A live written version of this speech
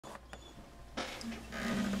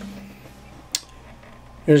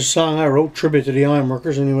Here's a song I wrote, tribute to the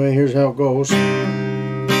ironworkers. Anyway, here's how it goes.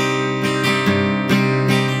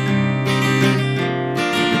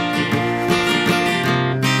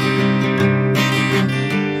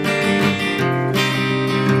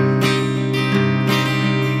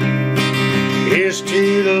 Here's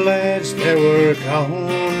to the lads that work on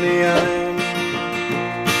the iron.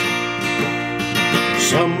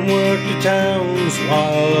 Some work the towns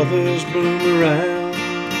while others bloom around.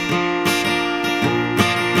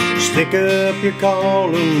 Stick up your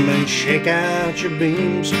column and shake out your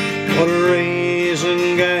beams, cut a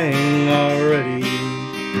raising gang already.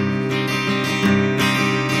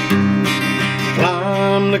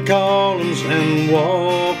 Climb the columns and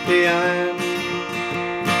walk the iron.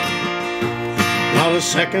 Not a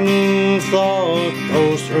second thought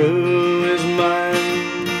goes through his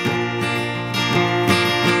mind.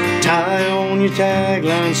 Tie on your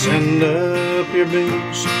tagline, send up your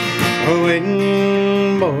beams. We're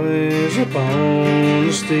waiting, boys, up on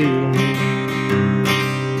the steel.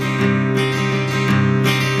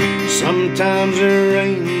 Sometimes it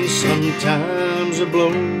rains, sometimes it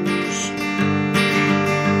blows.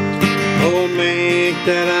 Oh, make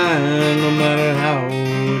that iron no matter how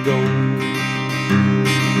it goes.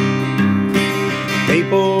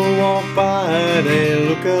 People walk by, they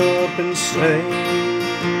look up and say,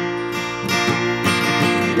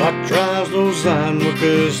 what drives those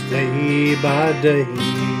ironworkers day by day?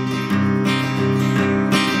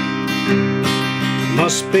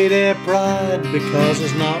 Must be their pride, because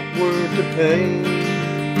it's not worth the pay.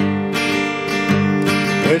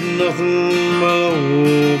 With nothing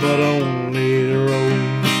below but only the road.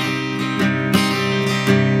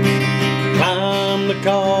 Climb the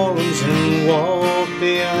columns and walk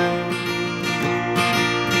the iron.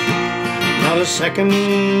 Not a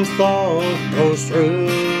second thought goes through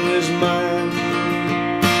his mind.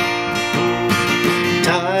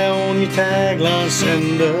 Tie on your tagline,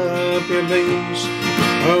 send up your beams.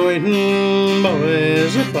 We're waiting,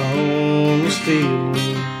 boys, up on the steel.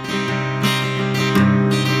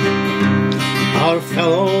 Our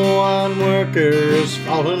fellow ironworkers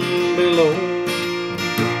falling below.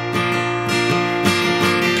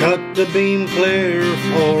 Cut the beam clear,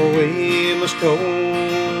 for we must go.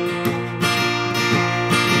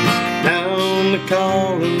 Down the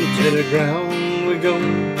column to the ground we go,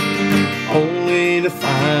 only to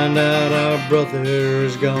find out our brother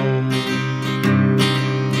is gone.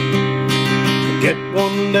 Get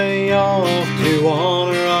one day off to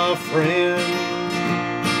honor our friend,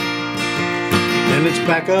 then it's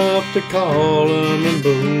back up the column and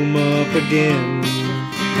boom up again.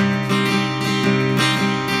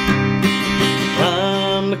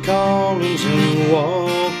 Climb the columns and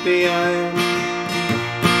walk the iron.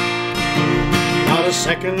 Not a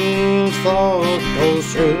second thought goes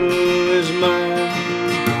through his mind.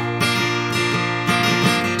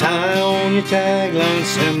 Tie on your tagline,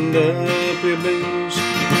 send up your beams.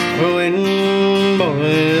 We're waiting,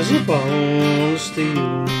 boys, up on the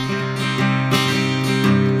steel.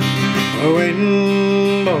 We're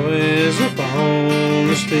waiting, boys, up on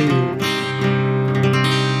the steel.